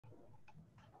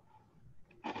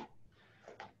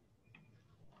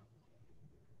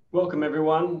Welcome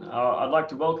everyone. I'd like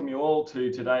to welcome you all to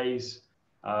today's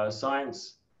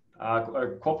QAAFI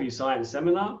Science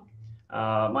Seminar.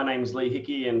 My name is Lee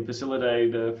Hickey and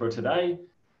facilitator for today.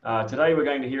 Today we're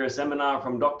going to hear a seminar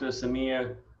from Dr.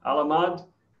 Samir Alamad,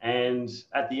 and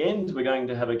at the end we're going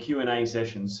to have a Q&A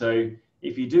session. So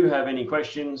if you do have any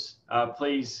questions,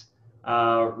 please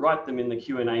write them in the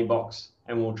Q&A box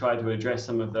and we'll try to address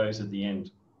some of those at the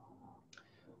end.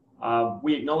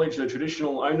 We acknowledge the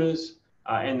traditional owners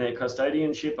and their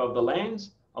custodianship of the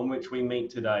lands on which we meet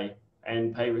today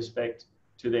and pay respect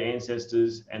to their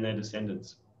ancestors and their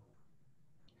descendants.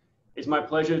 It's my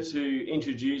pleasure to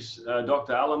introduce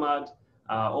Dr. Alamad.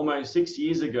 Almost 6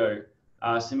 years ago,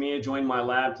 Samir joined my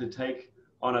lab to take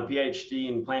on a PhD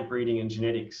in plant breeding and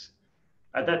genetics.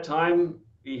 At that time,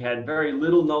 he had very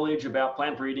little knowledge about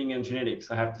plant breeding and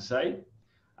genetics, I have to say.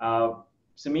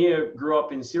 Samir grew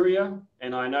up in Syria,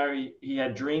 and I know he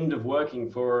had dreamed of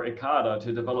working for ICARDA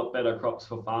to develop better crops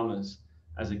for farmers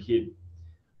as a kid.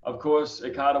 Of course,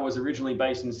 ICARDA was originally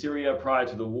based in Syria prior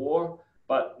to the war,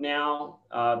 but now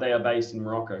they are based in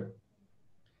Morocco.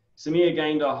 Samir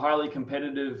gained a highly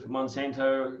competitive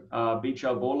Monsanto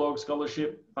Beecher Borlaug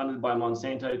scholarship funded by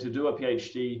Monsanto to do a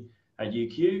PhD at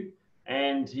UQ,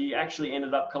 and he actually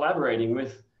ended up collaborating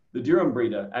with the durum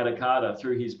breeder at ICARDA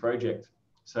through his project.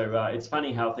 So it's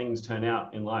funny how things turn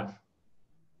out in life.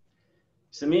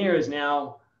 Samir is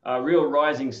now a real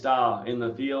rising star in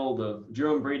the field of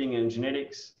durum breeding and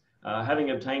genetics,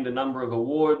 having obtained a number of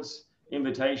awards,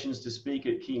 invitations to speak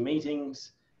at key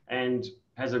meetings, and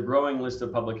has a growing list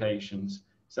of publications.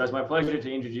 So it's my pleasure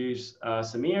to introduce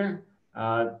Samir.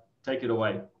 Take it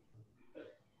away.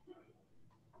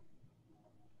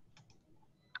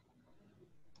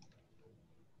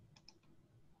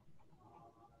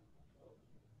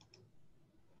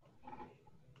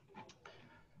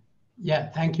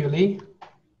 Yeah, thank you, Lee.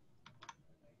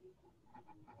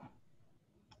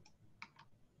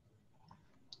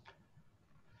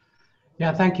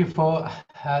 Yeah, thank you for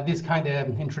this kind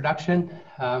of introduction,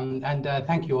 and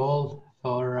thank you all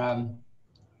for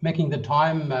making the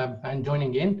time and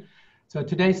joining in. So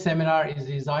today's seminar is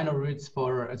Designer Roots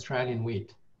for Australian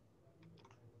Wheat.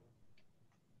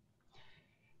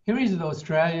 Here is the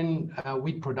Australian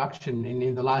wheat production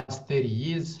in the last 30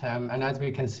 years, and as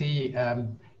we can see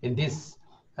in this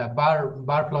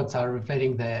bar plots are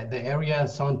reflecting the area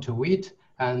sown to wheat,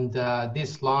 and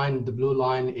this line, the blue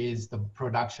line, is the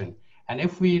production. And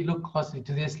if we look closely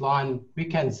to this line, we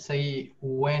can see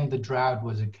when the drought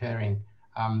was occurring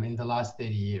in the last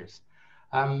 30 years.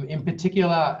 In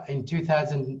particular, in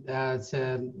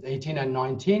 2018 and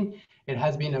 19, it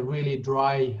has been a really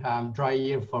dry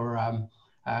year for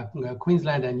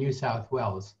Queensland and New South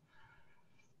Wales.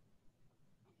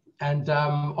 And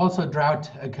also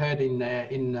drought occurred in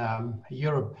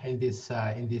Europe in these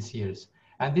years.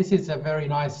 And this is a very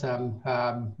nice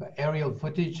aerial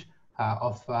footage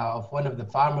of one of the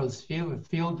farmers'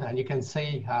 field, and you can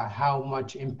see how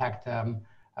much impact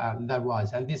that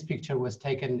was. And this picture was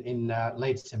taken in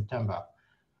late September.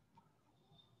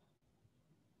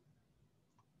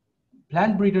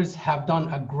 Plant breeders have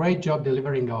done a great job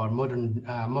delivering our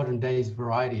modern days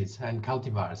varieties and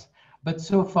cultivars, but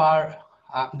so far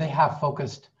they have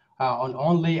focused on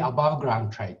only above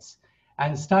ground traits.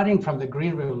 And starting from the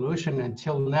Green Revolution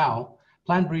until now,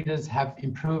 plant breeders have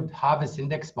improved harvest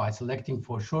index by selecting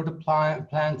for shorter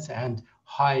plants and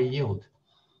high yield.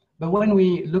 But when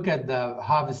we look at the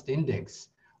harvest index,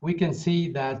 we can see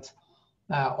that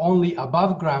only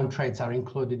above ground traits are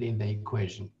included in the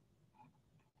equation.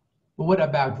 But what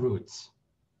about roots?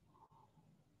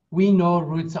 We know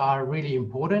roots are really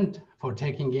important for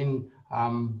taking in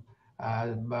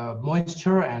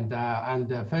moisture and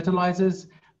fertilizers,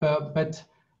 but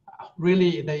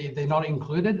really they're not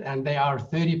included, and they are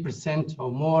 30%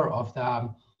 or more of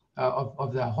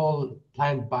the whole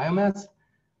plant biomass.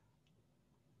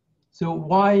 So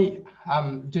why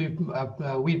do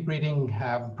wheat breeding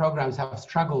programs have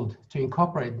struggled to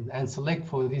incorporate and select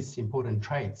for these important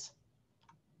traits?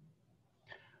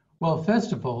 Well,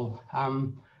 first of all,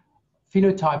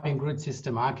 phenotyping root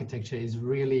system architecture is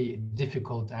really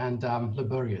difficult and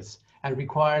laborious, and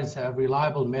requires a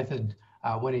reliable method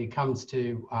when it comes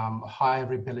to high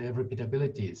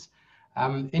repeatabilities.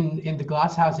 In the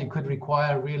glasshouse, it could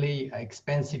require really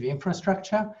expensive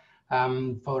infrastructure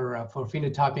for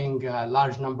phenotyping a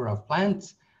large number of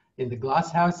plants in the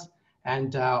glasshouse,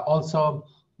 and also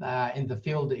in the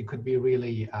field, it could be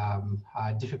really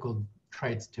difficult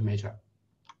traits to measure.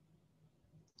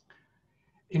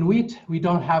 In wheat, we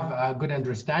don't have a good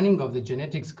understanding of the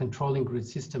genetics controlling root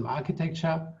system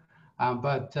architecture,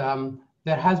 but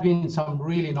there has been some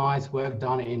really nice work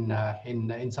done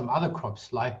in some other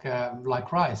crops like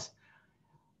rice.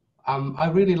 I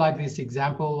really like this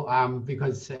example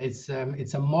because it's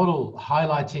a model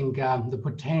highlighting the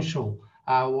potential,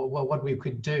 what we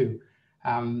could do,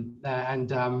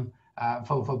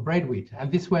 for bread wheat.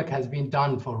 And this work has been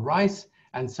done for rice.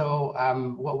 And so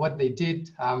what they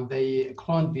did, they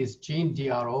cloned this gene,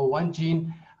 DRO1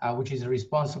 gene, which is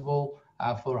responsible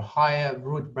for higher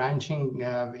root branching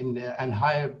and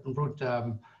higher root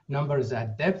numbers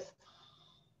at depth.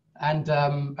 And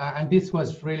this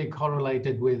was really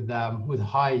correlated with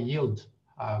high yield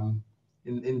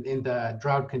in the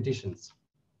drought conditions.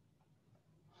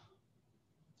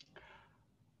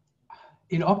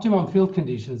 In optimum field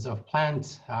conditions of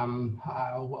plants, when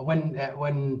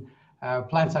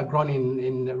plants are grown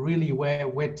in really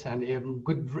wet and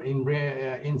good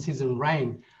in-season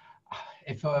rain,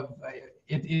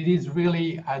 it is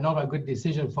really not a good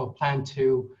decision for a plant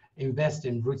to invest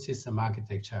in root system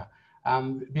architecture,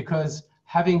 because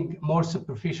having more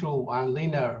superficial and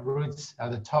linear roots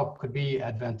at the top could be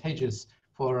advantageous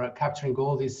for capturing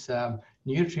all these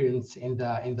nutrients in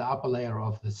the upper layer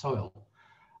of the soil.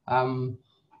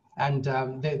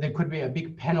 There could be a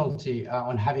big penalty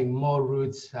on having more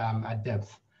roots at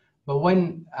depth. But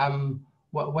when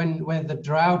the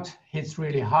drought hits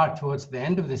really hard towards the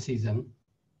end of the season,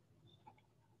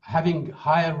 having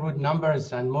higher root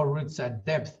numbers and more roots at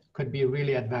depth could be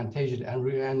really advantageous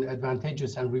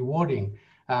and rewarding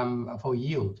for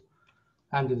yield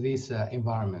under these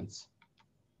environments.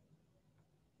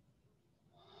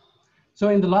 So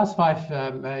in the last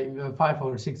 5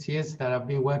 or 6 years that I've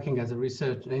been working as a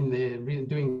research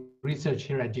doing research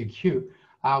here at GQ,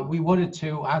 we wanted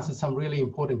to answer some really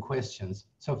important questions.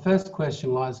 So first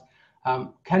question was,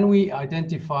 can we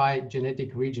identify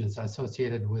genetic regions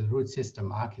associated with root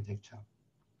system architecture?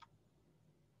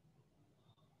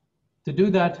 To do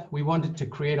that, we wanted to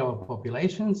create our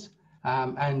populations,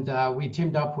 and we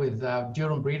teamed up with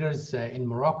durum breeders in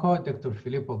Morocco, Dr.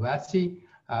 Filippo Bazzi,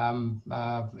 and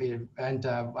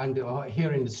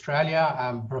here in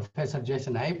Australia, Professor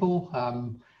Jason Abel.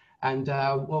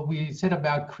 Well, we set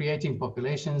about creating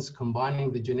populations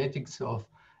combining the genetics of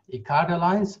Icada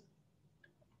lines.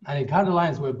 And Icada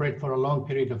lines were bred for a long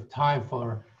period of time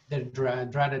for their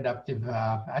drought adaptive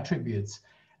attributes.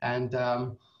 And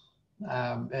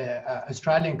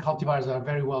Australian cultivars are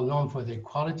very well known for their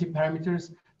quality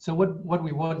parameters. So what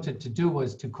we wanted to do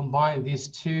was to combine these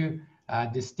two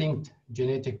distinct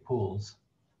genetic pools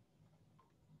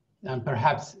and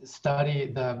perhaps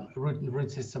study the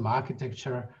root system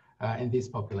architecture in these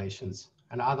populations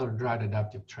and other drought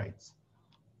adaptive traits.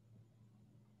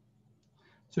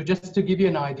 So just to give you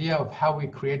an idea of how we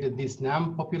created these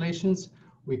NAM populations,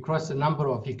 we crossed a number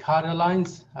of Icada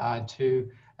lines to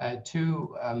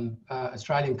two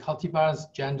Australian cultivars,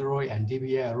 Jandaroy and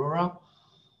DBA Aurora.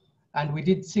 And we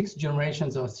did 6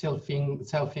 generations of selfing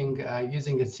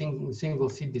using a single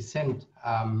seed descent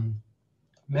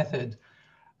method.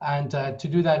 And to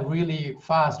do that really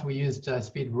fast, we used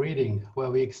speed breeding, where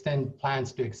we expose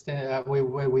plants to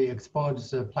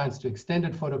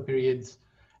extended photoperiods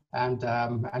and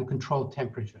controlled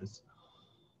temperatures.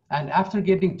 And after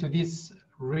getting to these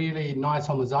really nice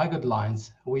homozygote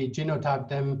lines, we genotyped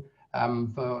them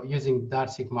for using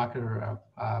Darcy marker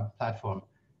platform.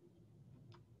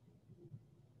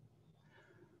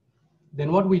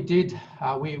 Then what we did,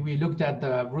 we looked at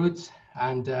the roots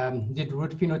and did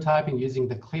root phenotyping using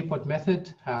the clearpot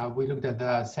method. We looked at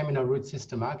the seminar root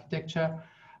system architecture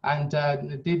and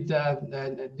did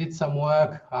some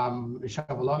work,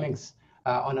 shovalomics,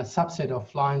 on a subset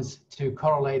of lines to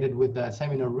correlate it with the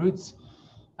seminar roots.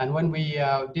 And when we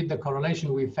did the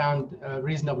correlation, we found a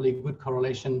reasonably good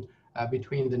correlation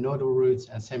between the nodal roots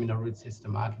and seminar root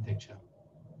system architecture.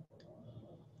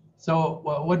 So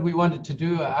what we wanted to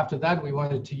do after that, we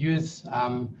wanted to use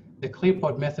the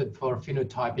clearpot method for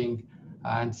phenotyping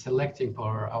and selecting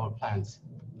for our plants.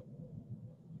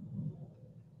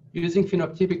 Using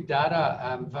phenotypic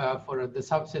data for the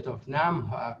subset of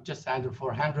NAM, just under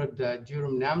 400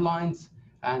 durum NAM lines,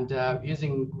 and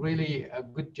using really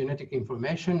good genetic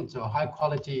information, so high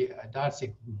quality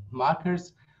Darcy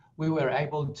markers, we were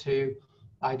able to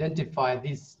identify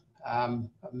this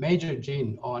major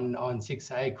gene on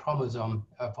 6A chromosome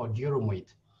for durum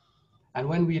wheat. And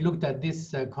when we looked at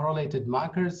these correlated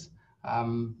markers,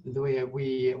 they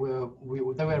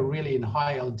were really in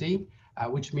high LD,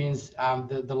 which means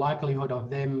the likelihood of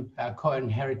them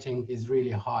co-inheriting is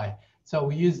really high. So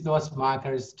we use those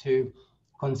markers to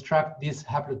construct this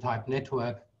haplotype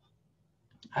network.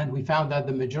 And we found that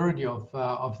the majority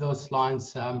of those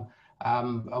lines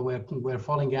we're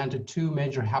falling into two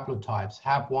major haplotypes,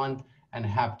 HAP1 and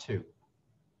HAP2.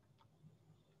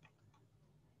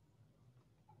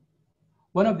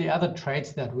 One of the other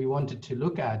traits that we wanted to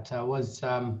look at was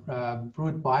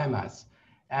root biomass.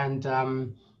 And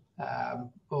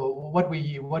what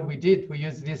we did, we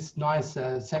used this nice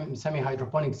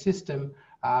semi-hydroponic system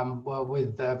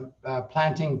with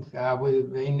planting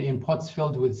in pots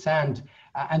filled with sand.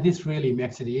 And this really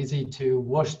makes it easy to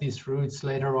wash these roots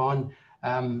later on,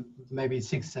 maybe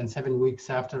 6 and 7 weeks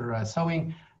after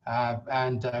sowing,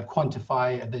 and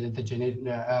quantify the genetic,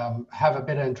 have a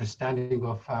better understanding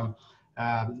of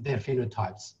their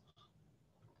phenotypes.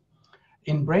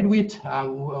 In bread wheat,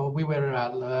 we were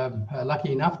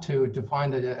lucky enough to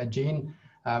find a gene,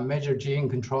 major gene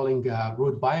controlling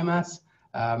root biomass.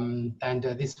 And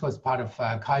this was part of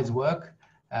Kai's work.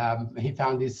 He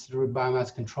found this root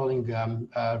biomass controlling, he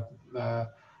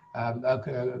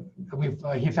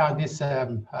found this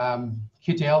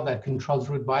QTL that controls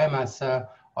root biomass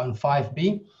on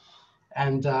 5B.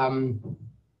 And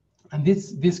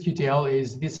this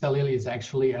QTL this allele is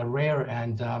actually a rare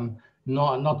and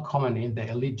not common in the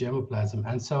elite germplasm.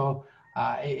 And so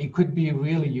it could be a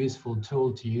really useful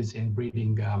tool to use in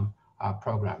breeding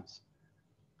programs.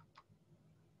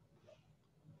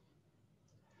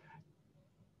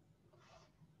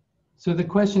 So the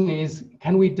question is,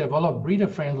 can we develop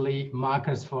breeder-friendly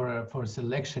markers for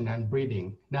selection and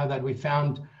breeding? Now that we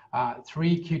found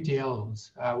 3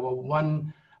 QTLs,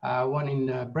 one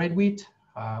in bread wheat,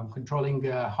 controlling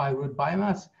high root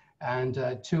biomass, and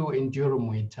 2 in durum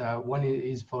wheat. One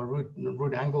is for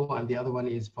root angle, and the other one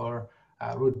is for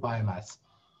root biomass.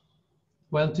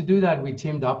 Well, to do that, we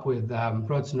teamed up with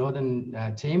Broad's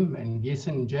Northern team in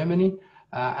Gießen, Germany.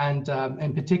 And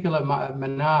in particular,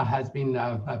 Manar has been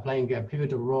playing a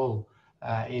pivotal role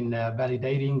in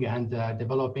validating and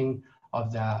developing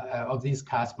of these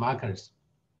cast markers.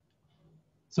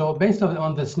 So based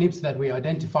on the SNPs that we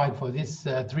identified for these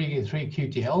three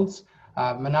QTLs,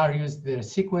 Manar used their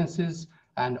sequences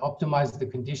and optimized the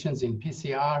conditions in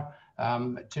PCR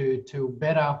to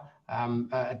better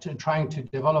trying to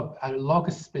develop a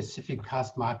locus-specific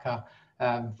cast marker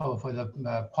for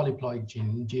the polyploid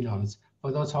genomes.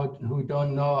 For those who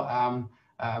don't know,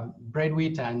 bread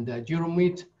wheat and durum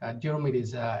wheat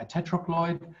is a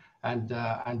tetraploid,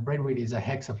 and bread wheat is a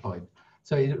hexaploid.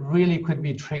 So it really could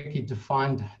be tricky to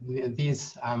find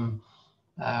these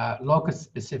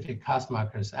locus-specific cast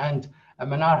markers. And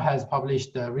Manar has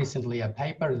published recently a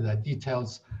paper that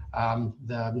details and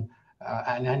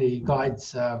he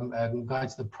guides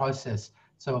the process.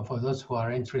 So for those who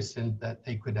are interested, that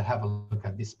they could have a look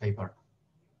at this paper.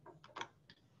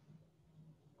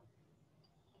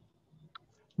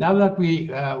 Now that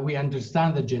we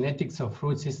understand the genetics of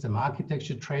root system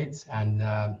architecture traits and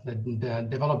the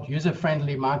developed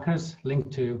user-friendly markers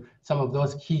linked to some of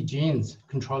those key genes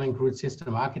controlling root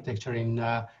system architecture in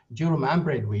durum and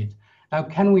bread wheat, now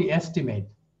can we estimate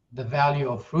the value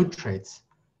of root traits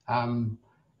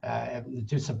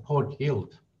to support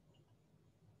yield?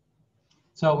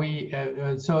 So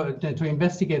to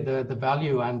investigate the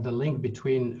value and the link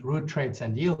between root traits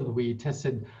and yield, we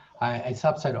tested a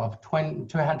subset of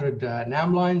 200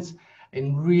 NAM lines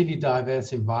in really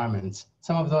diverse environments.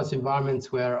 Some of those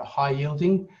environments were high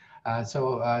yielding.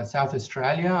 South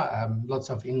Australia, lots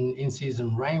of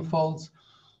in-season rainfalls,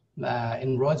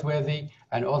 in Roseworthy,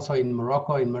 and also in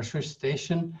Morocco, in Marshush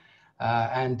Station,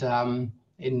 and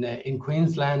in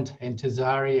Queensland, in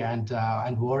Tazari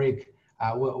and Warwick,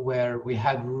 where we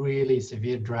had really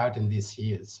severe drought in these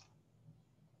years.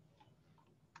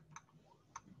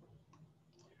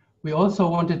 We also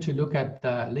wanted to look at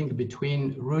the link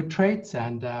between root traits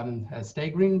and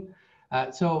staggering.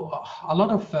 So a lot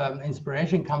of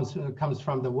inspiration comes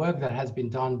from the work that has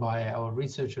been done by our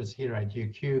researchers here at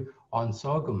UQ on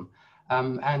sorghum.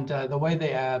 And the way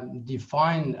they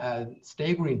define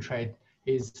staggering trait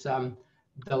is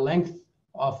the length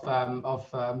of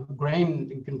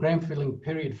grain filling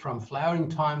period from flowering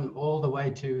time all the way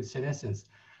to senescence.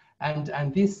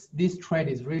 And this trait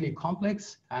is really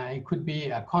complex. It could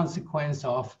be a consequence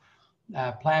of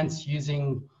plants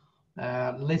using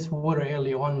less water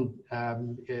early on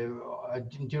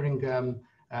during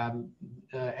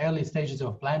early stages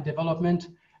of plant development,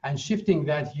 and shifting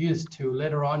that use to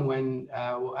later on when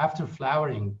after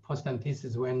flowering,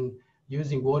 post-anthesis, when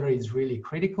using water is really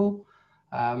critical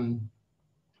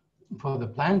for the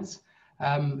plants.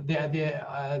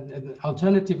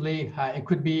 Alternatively, it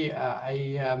could be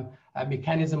a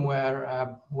mechanism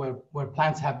where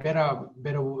plants have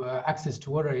better access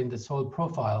to water in the soil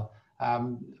profile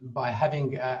by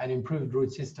having an improved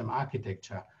root system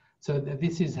architecture. So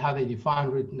this is how they define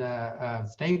root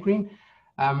stay green.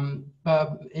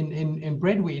 In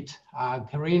bread wheat,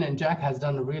 Karine and Jack has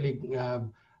done a really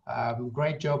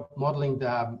great job modeling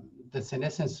the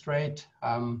senescence rate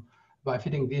by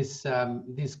fitting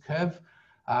this curve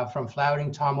from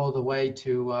flowering time all the way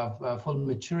to full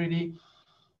maturity,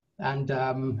 and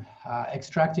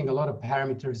extracting a lot of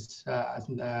parameters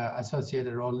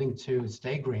associated or linked to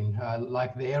stay green,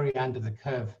 like the area under the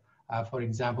curve, for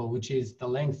example, which is the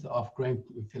length of grain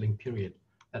filling period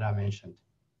that I mentioned.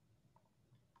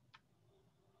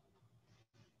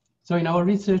 So in our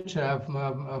research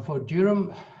for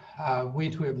durum,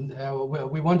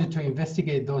 we wanted to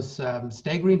investigate those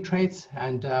stay green traits,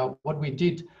 and what we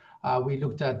did, we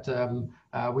looked at,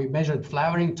 we measured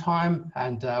flowering time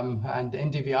and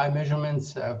NDVI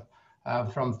measurements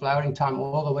from flowering time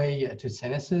all the way to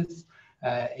senescence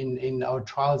in our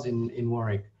trials in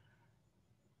Warwick.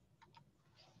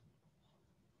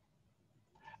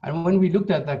 And when we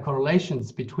looked at the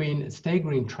correlations between stay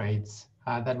green traits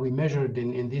that we measured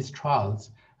in these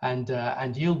trials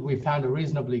and yield, we found a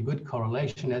reasonably good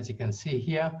correlation, as you can see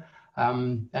here.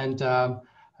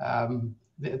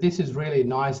 This is really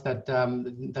nice that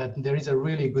that there is a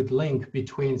really good link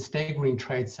between stay green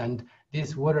traits and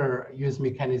these water use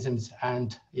mechanisms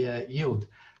and yield.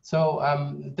 So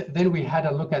then we had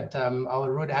a look at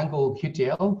our root angle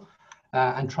QTL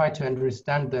and tried to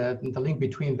understand the link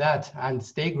between that and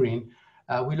stay green.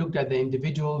 We looked at the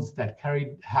individuals that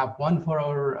carried HAP1 for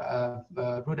our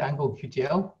root angle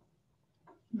QTL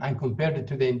and compared it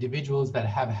to the individuals that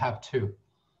have HAP2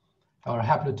 or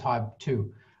haplotype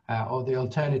 2 or the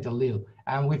alternate allele.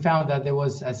 And we found that there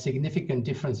was a significant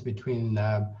difference between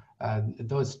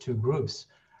those two groups.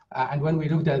 And when we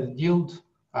looked at yield,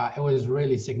 it was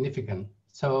really significant.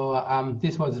 So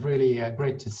this was really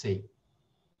great to see.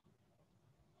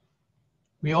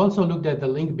 We also looked at the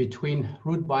link between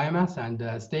root biomass and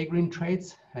stay green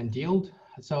traits and yield.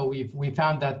 So we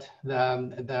found that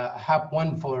the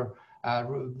HAP1 for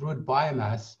root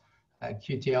biomass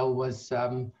QTL was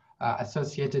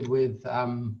associated with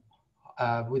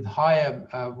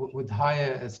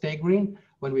higher stay green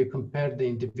when we compared the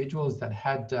individuals that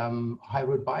had high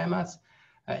root biomass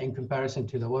in comparison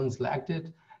to the ones lacked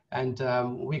it, and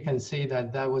we can see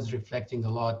that that was reflecting a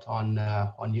lot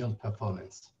on yield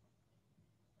performance.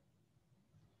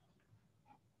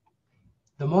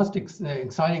 The most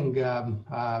exciting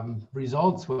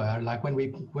results were like when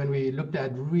we looked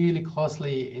at really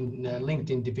closely linked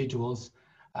individuals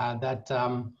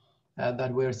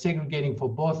that we're segregating for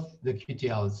both the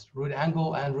QTLs, root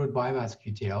angle and root biomass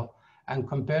QTL, and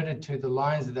compared it to the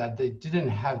lines that they didn't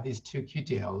have these two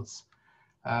QTLs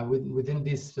within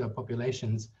these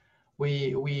populations.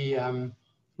 We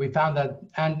found that,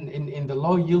 and in the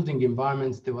low yielding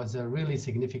environments, there was a really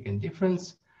significant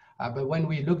difference. But when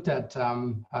we looked at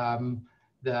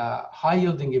the high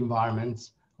yielding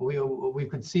environments, we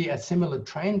could see a similar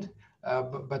trend.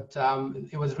 But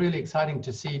it was really exciting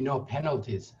to see no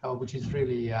penalties, which is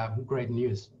really great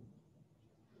news.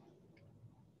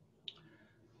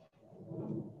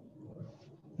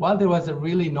 While there was a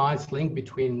really nice link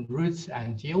between roots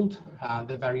and yield,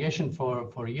 the variation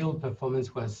for yield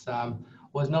performance was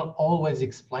not always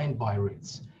explained by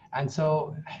roots. And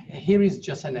so here is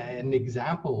just an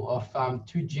example of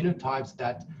two genotypes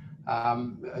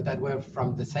that were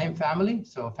from the same family,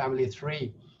 so family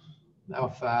 3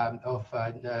 of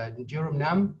durum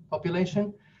nam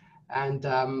population, and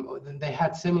they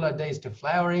had similar days to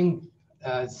flowering,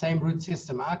 same root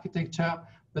system architecture,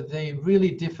 but they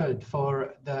really differed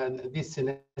for this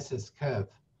senescence curve.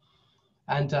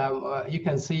 And you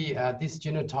can see this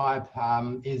genotype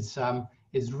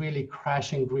is really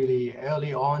crashing really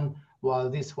early on, while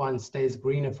this one stays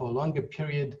greener for a longer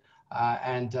period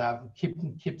and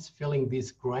keeps filling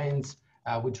these grains,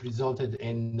 which resulted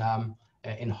in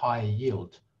higher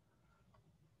yield.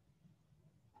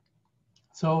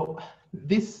 So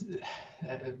this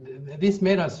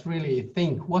made us really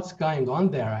think, what's going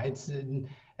on there?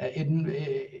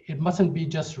 It mustn't be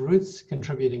just roots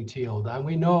contributing to yield, and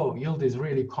we know yield is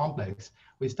really complex.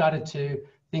 We started to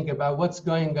think about what's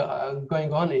going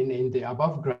on in the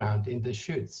above ground, in the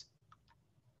shoots.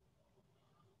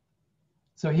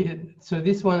 So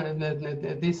this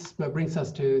brings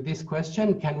us to this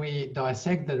question: can we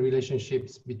dissect the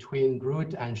relationships between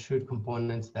root and shoot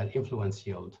components that influence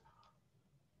yield?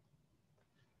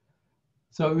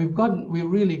 So we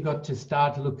really got to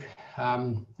start look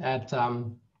at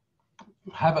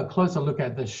have a closer look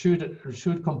at the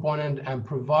shoot component and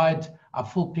provide a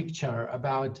full picture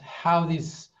about how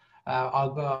these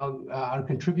are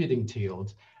contributing to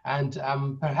yield, and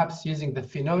perhaps using the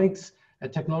phenomics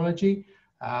technology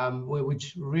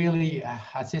which really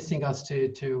assisting us to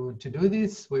do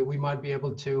this. We might be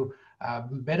able to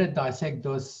better dissect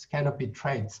those canopy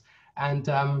traits. And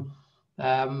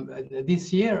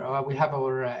this year we have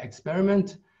our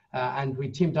experiment, and we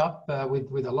teamed up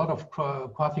with a lot of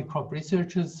QAAFI crop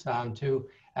researchers to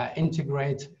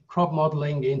integrate crop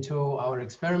modeling into our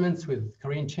experiments with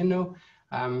Corinne Chinno,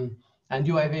 and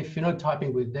UAV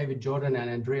phenotyping with David Jordan and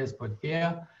Andreas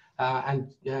Bodgea,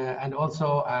 and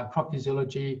also crop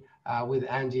physiology with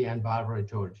Andy and Barbara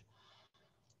George.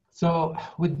 So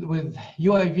with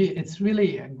UAV, it's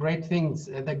really great things.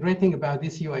 The great thing about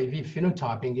this UAV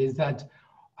phenotyping is that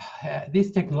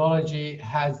this technology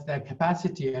has the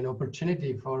capacity and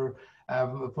opportunity for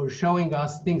showing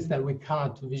us things that we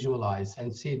cannot visualize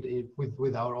and see it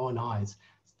with our own eyes.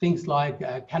 Things like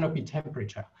canopy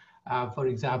temperature, for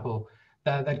example,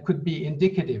 that could be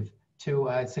indicative to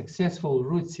successful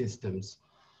root systems.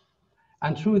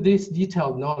 And through this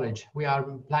detailed knowledge, we are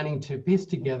planning to piece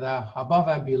together above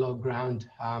and below ground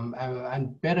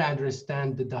and better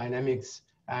understand the dynamics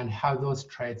and how those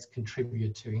traits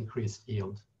contribute to increased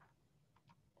yield.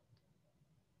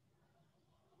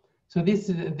 So this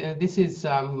is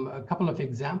a couple of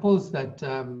examples that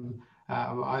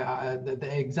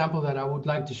the example that I would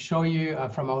like to show you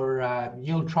from our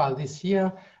yield trial this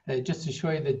year, just to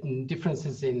show you the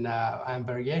differences in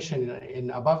variation in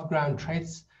above ground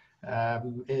traits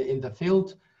in the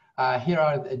field. Here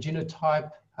are the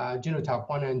genotype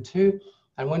 1 and 2.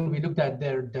 And when we looked at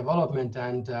their development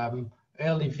and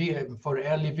early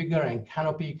vigor and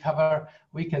canopy cover,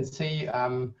 we can see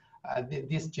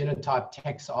this genotype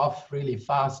takes off really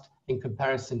fast in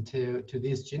comparison to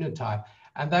this genotype.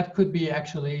 And that could be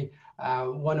actually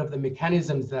one of the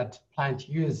mechanisms that plants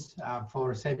use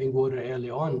for saving water early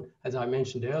on, as I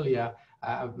mentioned earlier,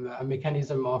 a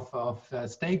mechanism of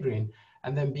stay green,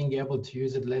 and then being able to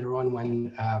use it later on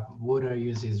when water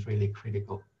use is really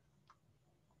critical.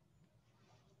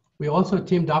 We also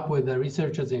teamed up with the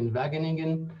researchers in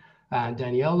Wageningen,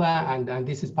 Daniela, and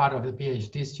this is part of the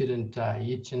PhD student,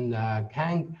 Yichen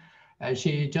Kang.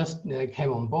 She just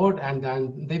came on board, and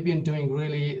they've been doing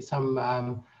really some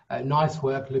nice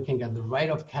work looking at the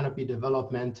rate of canopy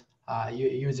development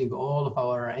using all of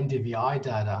our NDVI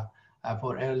data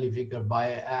for early vigor.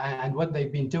 And what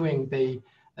they've been doing, they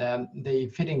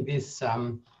fitting these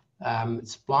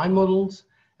spline models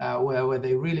where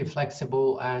they're really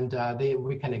flexible, and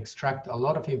we can extract a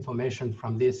lot of information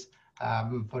from this.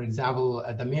 For example,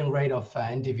 the mean rate of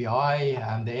NDVI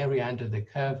and the area under the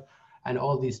curve, and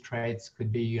all these traits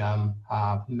could be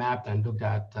mapped and looked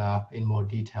at in more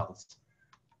details.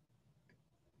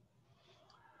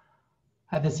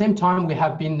 At the same time, we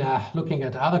have been looking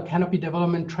at other canopy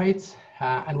development traits.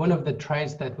 And one of the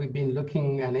traits that we've been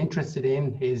looking and interested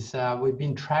in is we've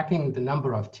been tracking the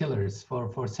number of tillers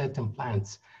for certain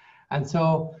plants. And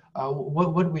so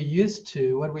what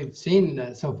we've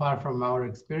seen so far from our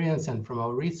experience and from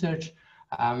our research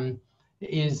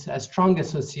is a strong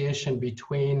association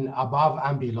between above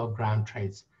and below ground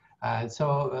traits.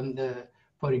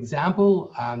 For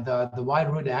example, the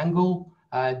wide root angle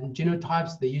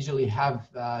genotypes, they usually have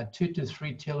 2 to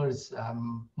 3 tillers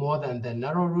more than the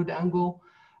narrow root angle.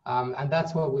 And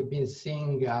that's what we've been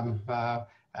seeing,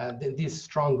 this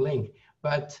strong link.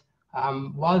 But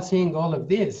while seeing all of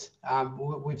this,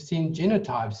 we've seen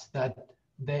genotypes that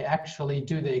they actually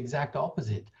do the exact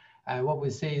opposite. And what we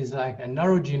see is like a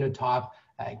narrow genotype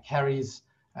carries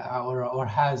or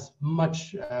has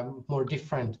much more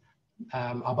different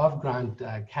above ground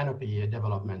canopy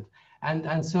development.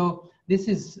 And so this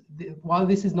is, while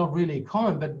this is not really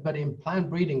common, but in plant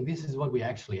breeding, this is what we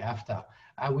actually after.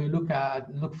 And we look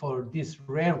for these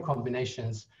rare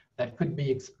combinations that could be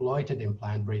exploited in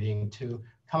plant breeding to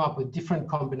come up with different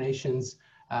combinations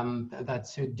that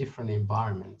suit different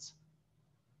environments.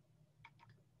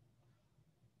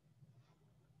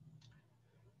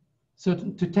 So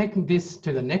to take this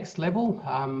to the next level,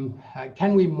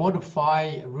 can we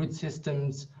modify root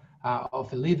systems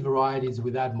of elite varieties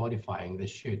without modifying the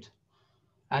shoot?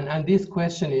 And this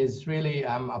question is really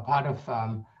a part of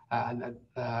a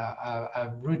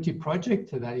rootie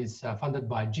project that is funded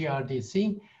by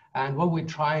GRDC. And what we're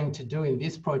trying to do in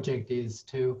this project is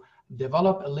to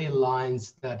develop elite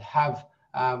lines that have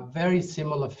very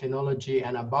similar phenology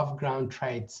and above ground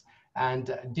traits,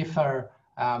 and differ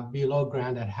below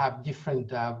ground and have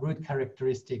different root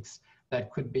characteristics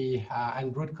that could be,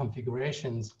 and root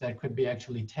configurations that could be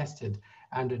actually tested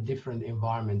under different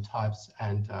environment types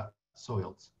and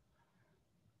soils.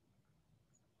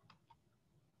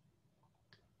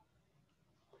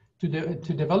 To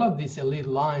develop these elite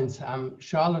lines,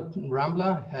 Charlotte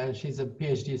Rambler, she's a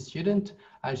PhD student.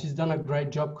 She's done a great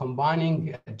job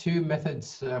combining two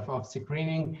methods of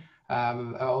screening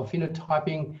or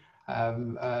phenotyping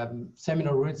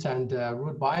seminal roots and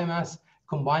root biomass,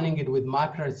 combining it with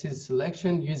marker-assisted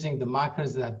selection using the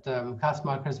markers that Cas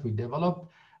markers we developed.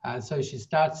 So she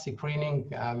starts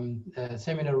screening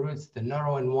seminal roots, the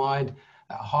narrow and wide,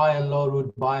 high and low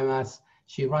root biomass.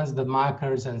 She runs the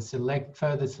markers and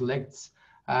further selects,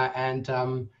 and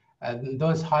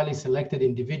those highly selected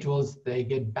individuals, they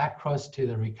get backcrossed to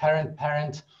the recurrent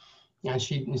parent. And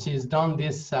she's done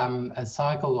this a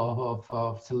cycle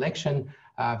of selection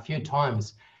a few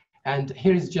times. And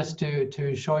here is just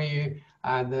to show you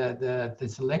the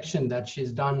selection that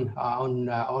she's done on,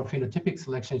 or phenotypic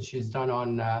selection she's done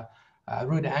on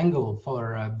root angle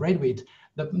for bread wheat.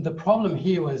 The problem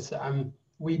here was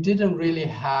we didn't really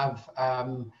have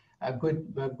a good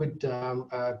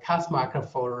Cas marker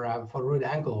for root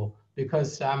angle,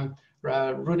 because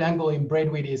root angle in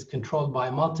bread wheat is controlled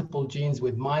by multiple genes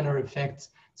with minor effects.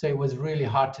 So it was really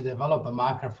hard to develop a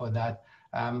marker for that.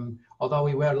 Although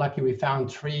we were lucky, we found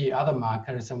 3 other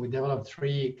markers and we developed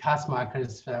 3 Cas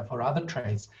markers for other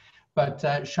traits.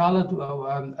 But Charlotte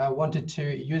wanted to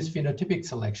use phenotypic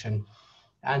selection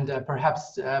and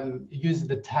perhaps use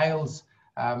the tails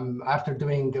after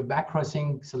doing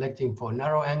backcrossing, selecting for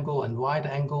narrow angle and wide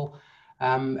angle,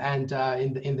 and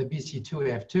in the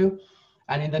BC2F2.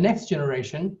 And in the next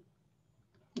generation,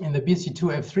 in the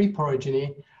BC2F3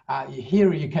 progeny,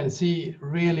 here you can see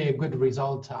really a good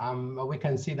result. We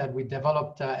can see that we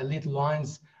developed elite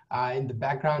lines in the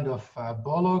background of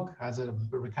Bolog as a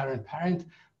recurrent parent,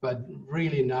 but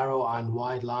really narrow and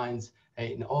wide lines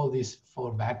in all these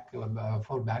four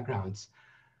backgrounds.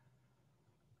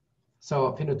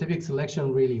 So phenotypic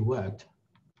selection really worked.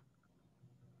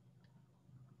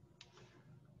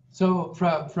 So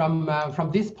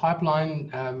from this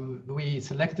pipeline, we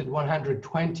selected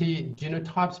 120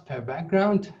 genotypes per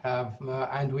background,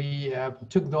 and we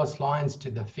took those lines to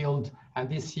the field. And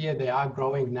this year they are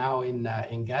growing now in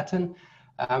Gatton.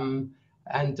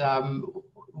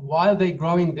 While they're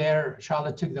growing there,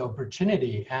 Charlotte took the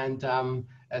opportunity and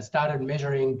started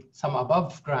measuring some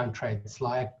above ground traits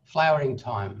like flowering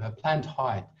time, plant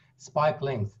height, spike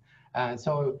length.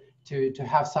 So to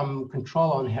have some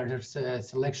control on her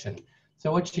selection.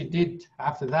 So what she did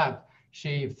after that,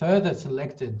 she further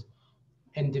selected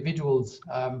individuals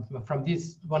from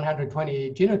these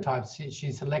 120 genotypes.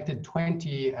 She selected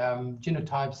 20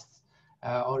 genotypes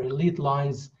or elite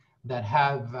lines that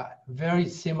have very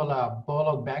similar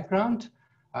Bolog background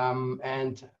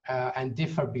and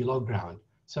differ below ground.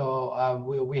 So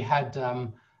we had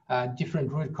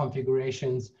different root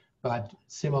configurations, but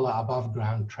similar above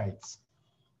ground traits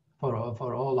for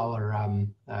all our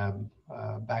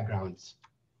backgrounds.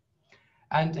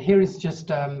 And here is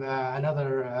just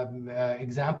another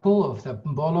example of the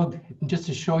Bolog, just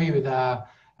to show you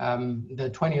the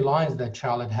 20 lines that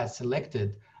Charlotte has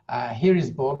selected. Here is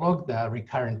Bolog, the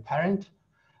recurrent parent,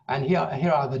 and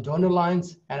here are the donor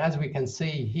lines. And as we can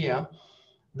see here,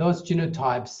 those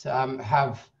genotypes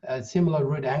have a similar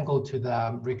root angle to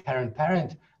the recurrent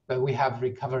parent, but we have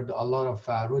recovered a lot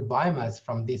of root biomass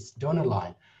from this donor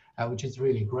line, which is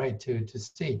really great to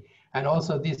see. And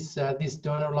also these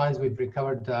donor lines, we've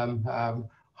recovered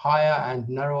higher and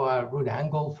narrower root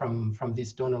angle from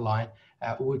this donor line,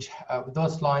 which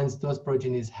those lines, those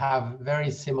progenies have very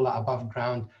similar above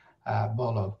ground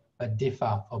Bolog, but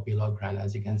differ for below ground,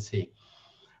 as you can see.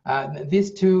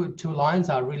 These two lines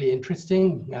are really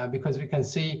interesting because we can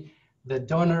see the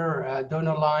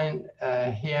donor line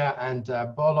here and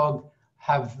Bolog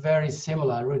have very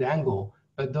similar root angle,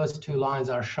 but those two lines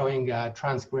are showing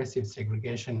transgressive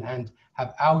segregation and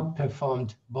have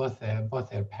outperformed both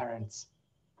their parents.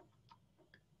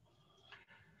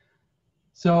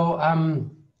 So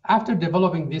after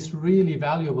developing this really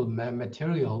valuable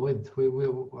material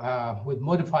with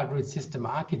modified root system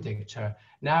architecture,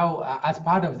 now as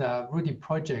part of the Rooty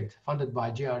project funded by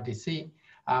GRDC,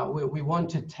 we want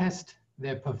to test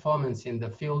their performance in the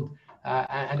field.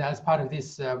 And as part of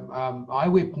this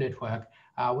IWIP network,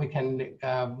 we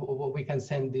can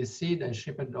send this seed and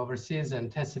ship it overseas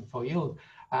and test it for yield.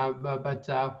 But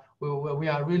we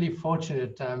are really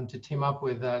fortunate to team up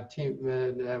with a team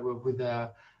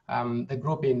the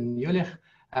group in Jülich,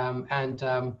 and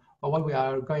what we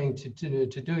are going to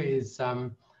do is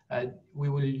we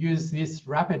will use this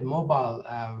rapid mobile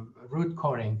root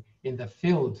coring in the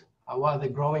field while they're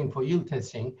growing for yield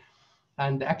testing,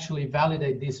 and actually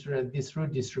validate this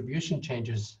root distribution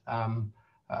changes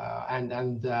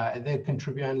and they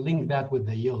contribute and link that with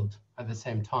the yield at the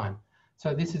same time.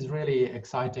 So this is really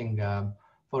exciting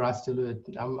for us to do.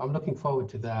 I'm looking forward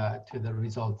to the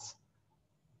results.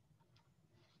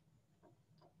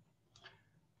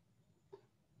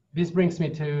 This brings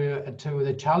me to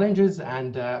the challenges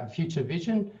and future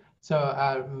vision.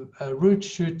 So root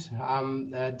shoot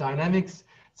dynamics.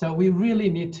 So we really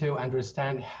need to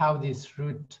understand how these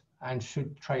root and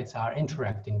shoot traits are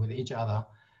interacting with each other.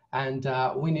 And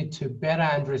we need to better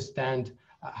understand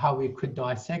how we could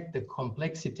dissect the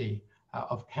complexity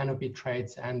of canopy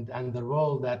traits and the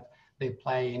role that they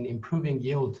play in improving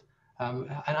yield. And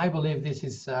I believe this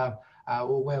is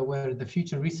where the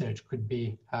future research could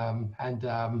be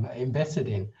invested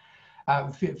in.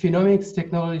 Phenomics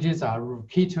technologies are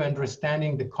key to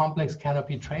understanding the complex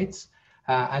canopy traits,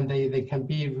 and they can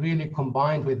be really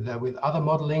combined with other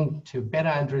modeling to better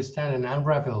understand and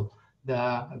unravel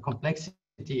the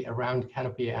complexity around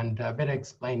canopy and better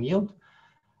explain yield.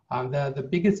 The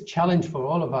biggest challenge for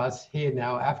all of us here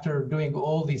now, after doing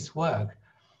all this work,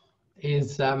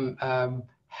 is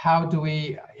how do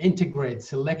we integrate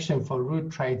selection for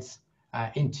root traits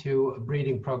into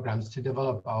breeding programs to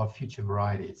develop our future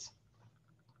varieties?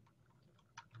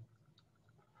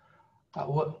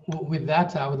 With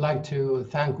that, I would like to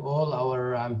thank all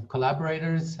our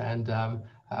collaborators and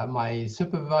my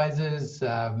supervisors,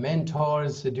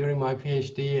 mentors during my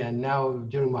PhD and now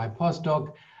during my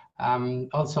postdoc.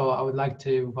 Also, I would like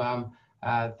to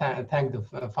thank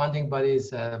the funding bodies,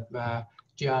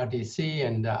 GRDC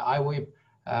and IWIP,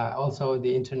 also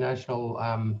the international,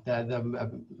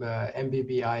 the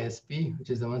MBBISP, which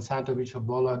is the Monsanto Bishop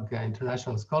Bollag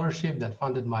International Scholarship that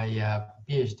funded my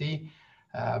PhD.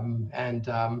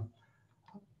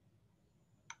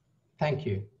 Thank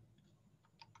you.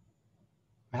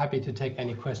 I'm happy to take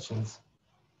any questions.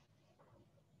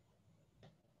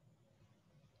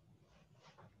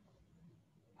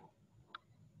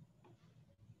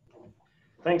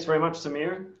 Thanks very much,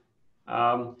 Samir.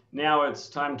 Now it's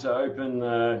time to open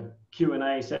the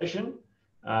Q&A session,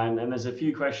 and there's a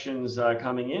few questions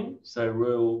coming in. So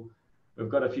we've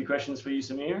got a few questions for you,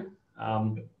 Samir.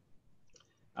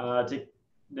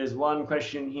 There's one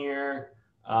question here.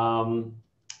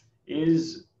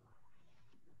 Is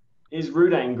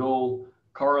root angle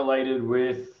correlated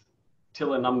with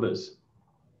tiller numbers?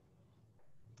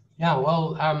 Yeah,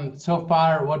 well, so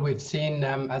far what we've seen,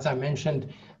 as I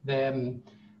mentioned,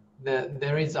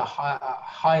 there is a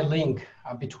high link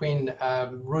between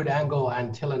root angle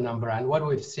and tiller number. And what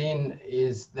we've seen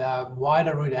is the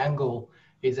wider root angle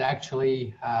is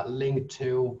actually linked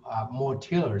to more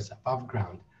tillers above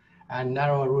ground, and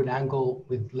narrower root angle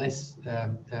with less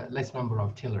number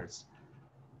of tillers.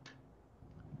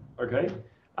 Okay,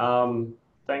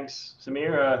 thanks,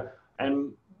 Samir.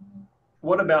 And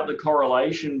what about the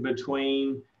correlation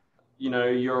between,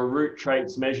 your root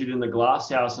traits measured in the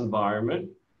glasshouse environment?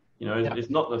 Yeah.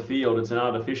 It's not the field, it's an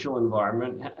artificial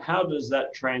environment. How does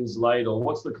that translate, or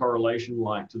what's the correlation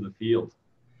like to the field?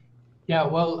 Yeah,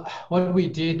 well, what we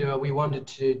did, we wanted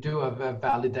to do a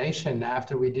validation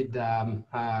after we did,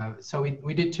 so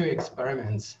we did two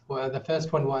experiments. Well, the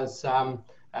first one was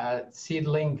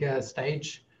seedling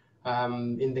stage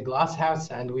in the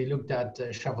glasshouse, and we looked at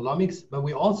shavolomics, but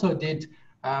we also did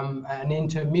an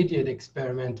intermediate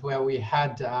experiment where we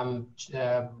had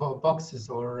boxes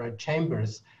or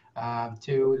chambers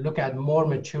to look at more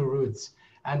mature roots.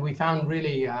 And we found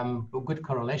really a good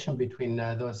correlation between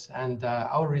those. And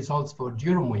our results for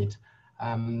durum wheat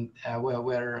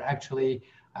were actually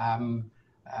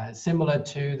similar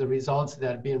to the results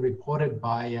that have been reported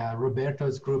by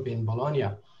Roberto's group in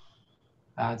Bologna.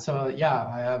 So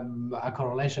yeah, a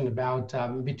correlation about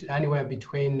anywhere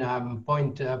between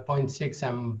 0.6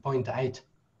 and 0.8.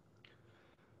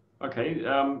 Okay,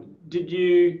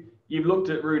 you've looked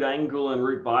at root angle and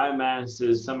root biomass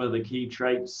as some of the key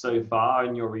traits so far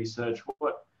in your research.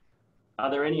 Are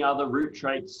there any other root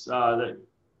traits that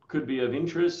could be of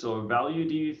interest or value,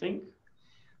 do you think?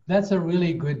 That's a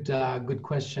really good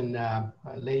question,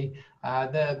 Lee.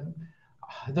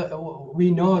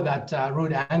 We know that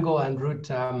root angle and root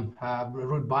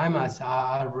biomass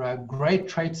are great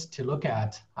traits to look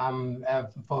at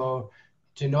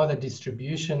to know the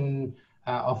distribution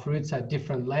of roots at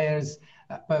different layers.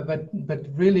 But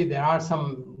really, there are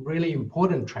some really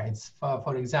important traits.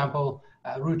 For example,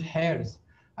 root hairs.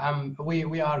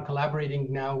 We are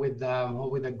collaborating now with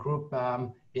a group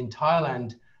in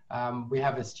Thailand. We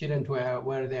have a student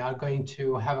where they are going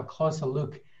to have a closer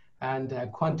look and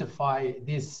quantify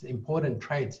these important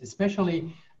traits.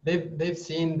 Especially, they've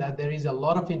seen that there is a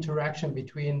lot of interaction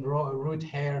between root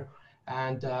hair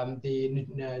and the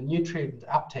nutrient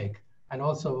uptake and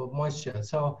also moisture.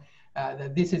 So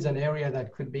this is an area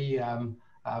that could be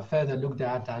further looked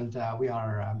at, and we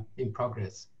are in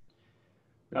progress.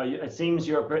 It seems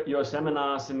your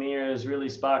seminar, Samir, has really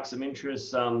sparked some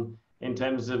interest in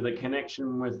terms of the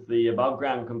connection with the above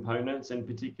ground components, in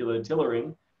particular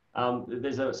tillering.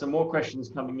 There's some more questions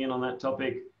coming in on that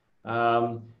topic.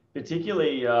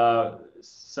 Particularly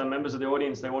some members of the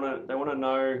audience, they want to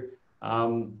know,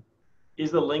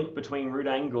 is the link between root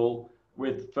angle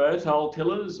with fertile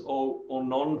tillers or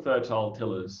non-fertile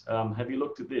tillers? Have you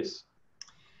looked at this?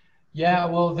 Yeah,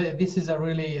 well, this is a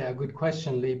really good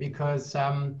question, Lee, because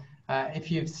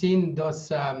if you've seen those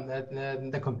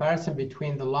the comparison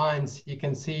between the lines, you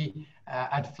can see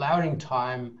at flowering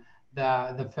time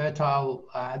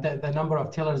the number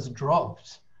of tillers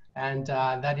drops, and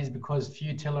that is because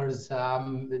few tillers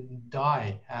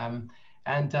die.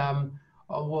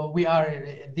 Well, we are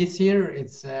this year.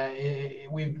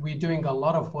 We're doing a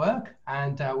lot of work,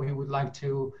 and we would like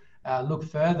to look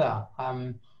further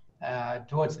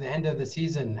towards the end of the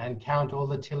season and count all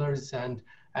the tillers and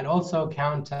also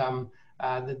count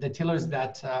the tillers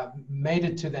that made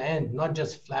it to the end, not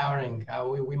just flowering.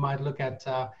 We might look at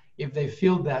if they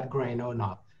filled that grain or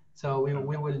not. So we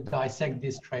will dissect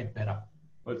this trait better.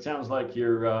 Well, it sounds like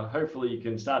you're hopefully you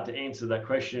can start to answer that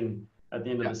question at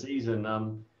the end of the season.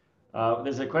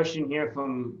 There's a question here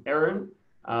from Erin.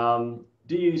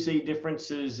 Do you see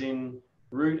differences in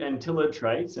root and tiller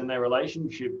traits and their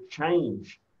relationship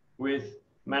change with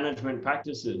management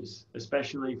practices,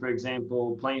 especially, for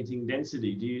example, planting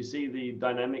density? Do you see the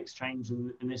dynamics change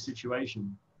in this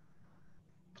situation?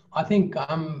 I think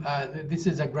this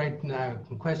is a great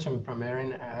question from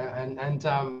Erin,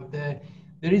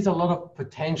 there is a lot of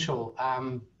potential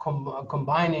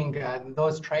combining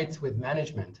those traits with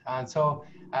management. And so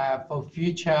for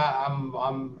future,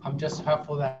 I'm just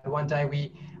hopeful that one day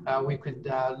we could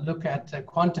look at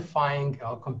quantifying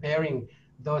or comparing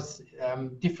those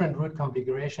different root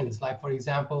configurations, like, for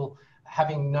example,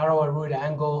 having narrower root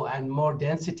angle and more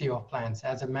density of plants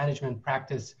as a management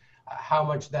practice, how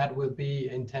much that will be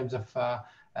in terms of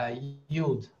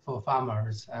yield for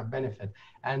farmers' benefit.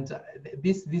 And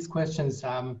these questions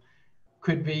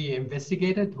could be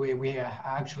investigated. We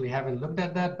actually haven't looked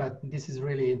at that, but this is a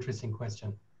really interesting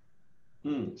question.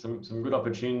 Some good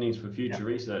opportunities for future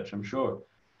research, I'm sure.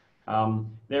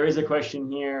 There is a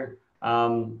question here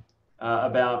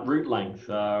about root length.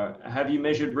 Have you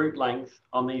measured root length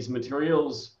on these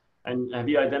materials, and have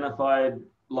you identified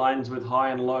lines with high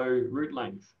and low root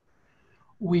length?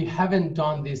 We haven't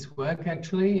done this work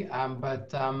actually,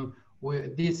 but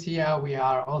this year we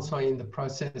are also in the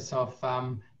process of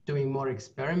doing more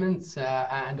experiments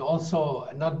and also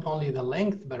not only the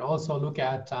length, but also look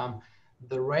at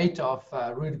the rate of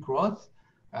root growth.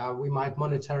 We might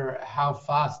monitor how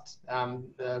fast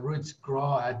the roots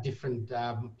grow at different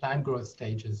plant growth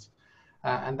stages.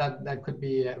 And that could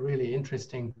be really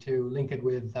interesting to link it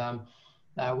with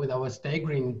our stay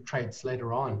green traits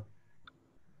later on.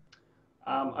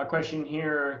 A question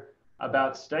here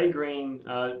about stay green.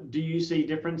 Do you see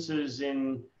differences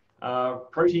in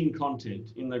protein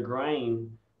content in the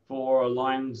grain for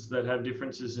lines that have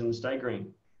differences in stay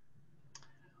green?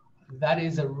 That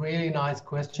is a really nice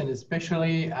question,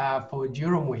 especially for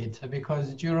durum wheat,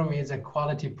 because durum is a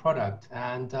quality product,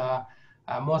 and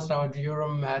most of our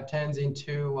durum turns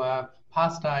into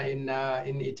pasta in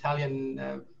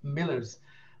Italian millers.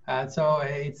 So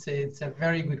it's a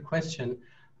very good question.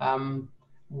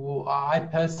 I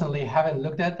personally haven't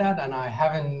looked at that, and I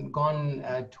haven't gone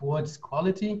towards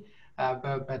quality,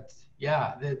 but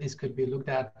yeah, this could be looked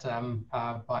at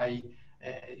by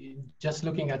just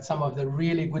looking at some of the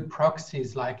really good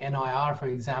proxies like NIR, for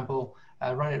example,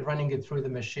 running it through the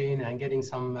machine and getting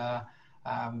some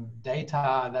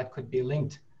data that could be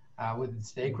linked with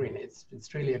stay green.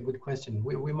 It's really a good question.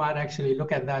 We might actually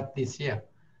look at that this year.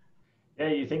 Yeah,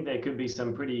 you think there could be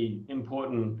some pretty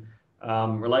important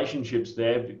relationships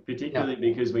there, particularly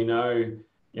because we know,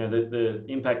 that the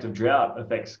impact of drought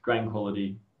affects grain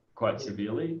quality quite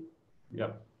severely.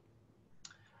 Yep.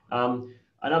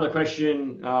 Another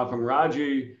question from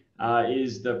Raju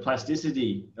is the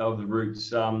plasticity of the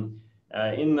roots.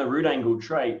 In the root angle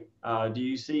trait, do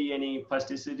you see any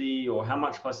plasticity, or how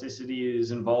much plasticity is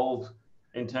involved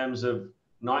in terms of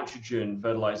nitrogen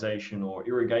fertilization or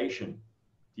irrigation?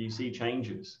 Do you see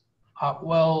changes?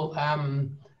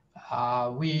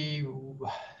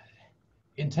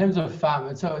 In terms of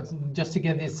so just to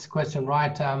get this question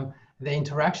right, the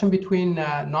interaction between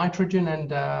nitrogen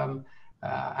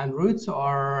and roots,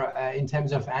 or in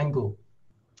terms of angle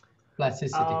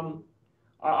plasticity?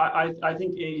 I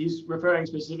think he's referring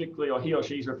specifically, or he or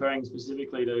she's referring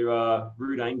specifically to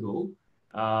root angle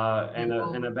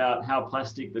and about how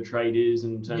plastic the trait is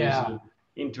in terms of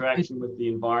interaction with the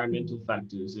environmental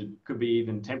factors? It could be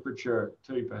even temperature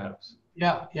too, perhaps.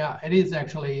 Yeah, it is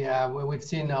actually. We've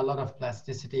seen a lot of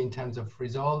plasticity in terms of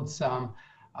results.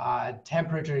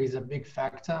 Temperature is a big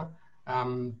factor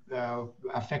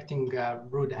affecting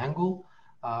root angle.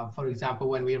 For example,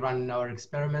 when we run our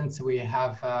experiments, we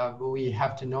have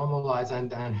to normalize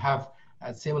and have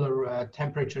similar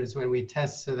temperatures when we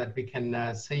test, so that we can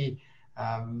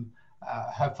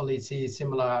hopefully see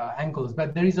similar angles.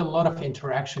 But there is a lot of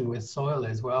interaction with soil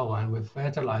as well, and with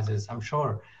fertilizers, I'm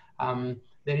sure.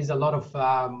 There is a lot of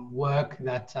work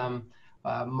that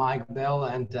Mike Bell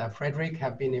and Frederick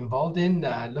have been involved in,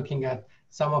 looking at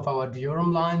some of our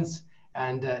durum lines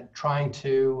and trying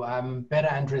to better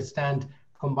understand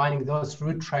combining those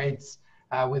root traits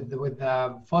with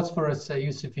phosphorus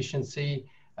use efficiency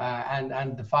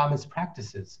and the farmers'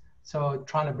 practices. So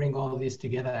trying to bring all this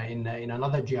together in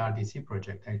another GRDC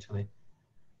project, actually.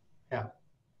 Yeah.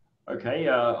 Okay,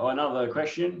 another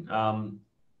question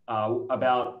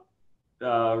about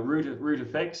root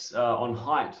effects on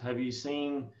height. Have you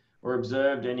seen or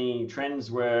observed any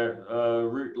trends where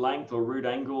root length or root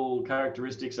angle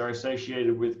characteristics are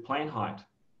associated with plant height?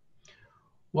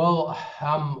 Well,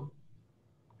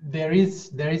 there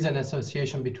is an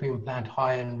association between plant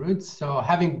height and roots. So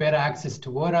having better access to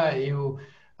water,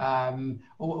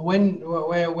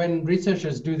 when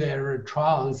researchers do their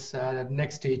trials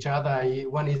next to each other,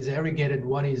 one is irrigated,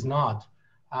 one is not.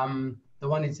 The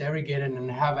one is irrigated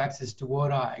and have access to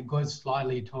water, it goes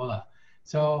slightly taller.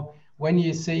 So when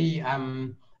you see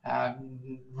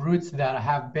roots that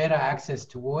have better access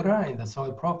to water in the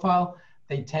soil profile,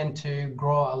 they tend to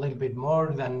grow a little bit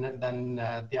more than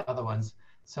the other ones.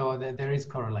 So there is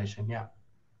correlation, yeah.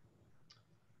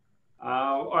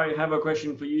 I have a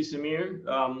question for you, Samir.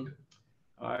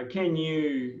 Can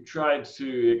you try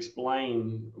to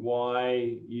explain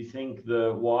why you think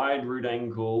the wide root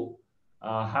angle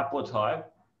haplotype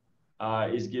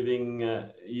is giving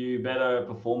you better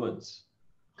performance?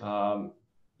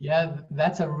 Yeah,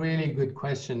 that's a really good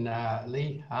question,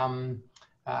 Lee.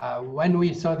 When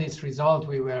we saw this result,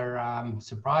 we were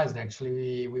surprised,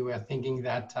 actually. We were thinking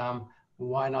that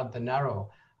why not the narrow?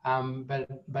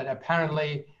 But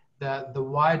apparently the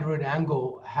wide root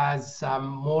angle has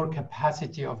more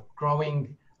capacity of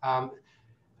growing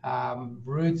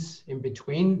roots in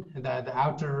between the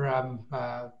outer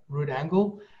root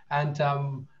angle, and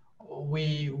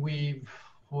we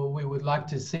would like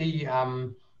to see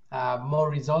more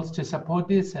results to support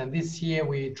this. And this year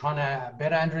we're trying to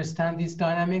better understand these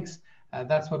dynamics.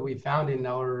 That's what we found in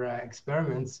our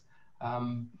experiments.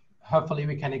 Hopefully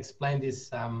we can explain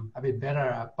this a bit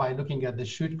better by looking at the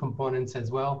shoot components as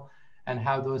well, and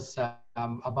how those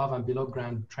above and below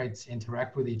ground traits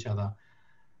interact with each other.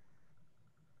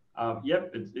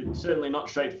 Yep, it's certainly not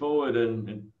straightforward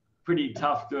and pretty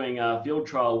tough doing field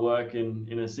trial work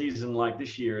in a season like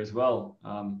this year as well.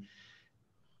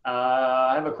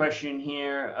 I have a question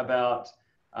here about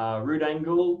root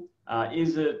angle.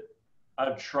 Is it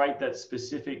a trait that's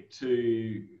specific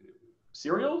to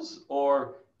cereals,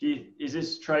 or is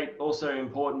this trait also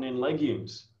important in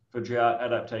legumes for drought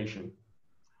adaptation?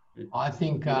 I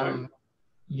think,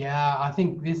 yeah, I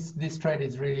think this trait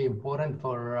is really important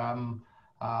for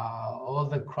all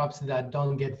the crops that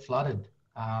don't get flooded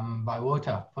by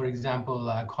water. For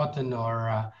example, cotton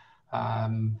or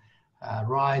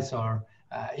rice, or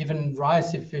even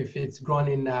rice, if it's grown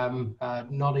in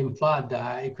not in flood,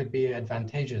 it could be an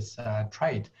advantageous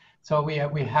trait. So we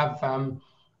have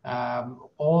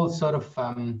all sort of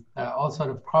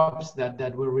crops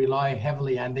that will rely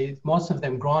heavily, and most of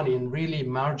them grown in really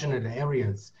marginal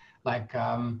areas, like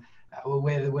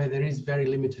where there is very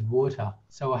limited water.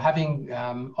 So having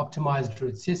optimized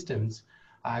root systems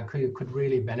could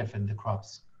really benefit the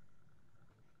crops.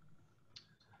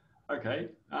 Okay.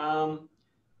 I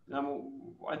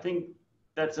think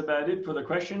that's about it for the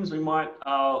questions. We might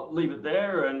leave it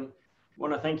there, and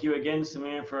want to thank you again,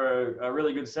 Samir, for a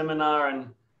really good seminar. And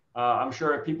I'm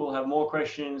sure if people have more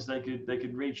questions, they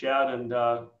could reach out and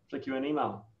flick you an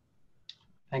email.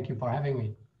 Thank you for having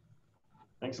me.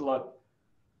 Thanks a lot.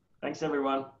 Thanks,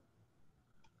 everyone.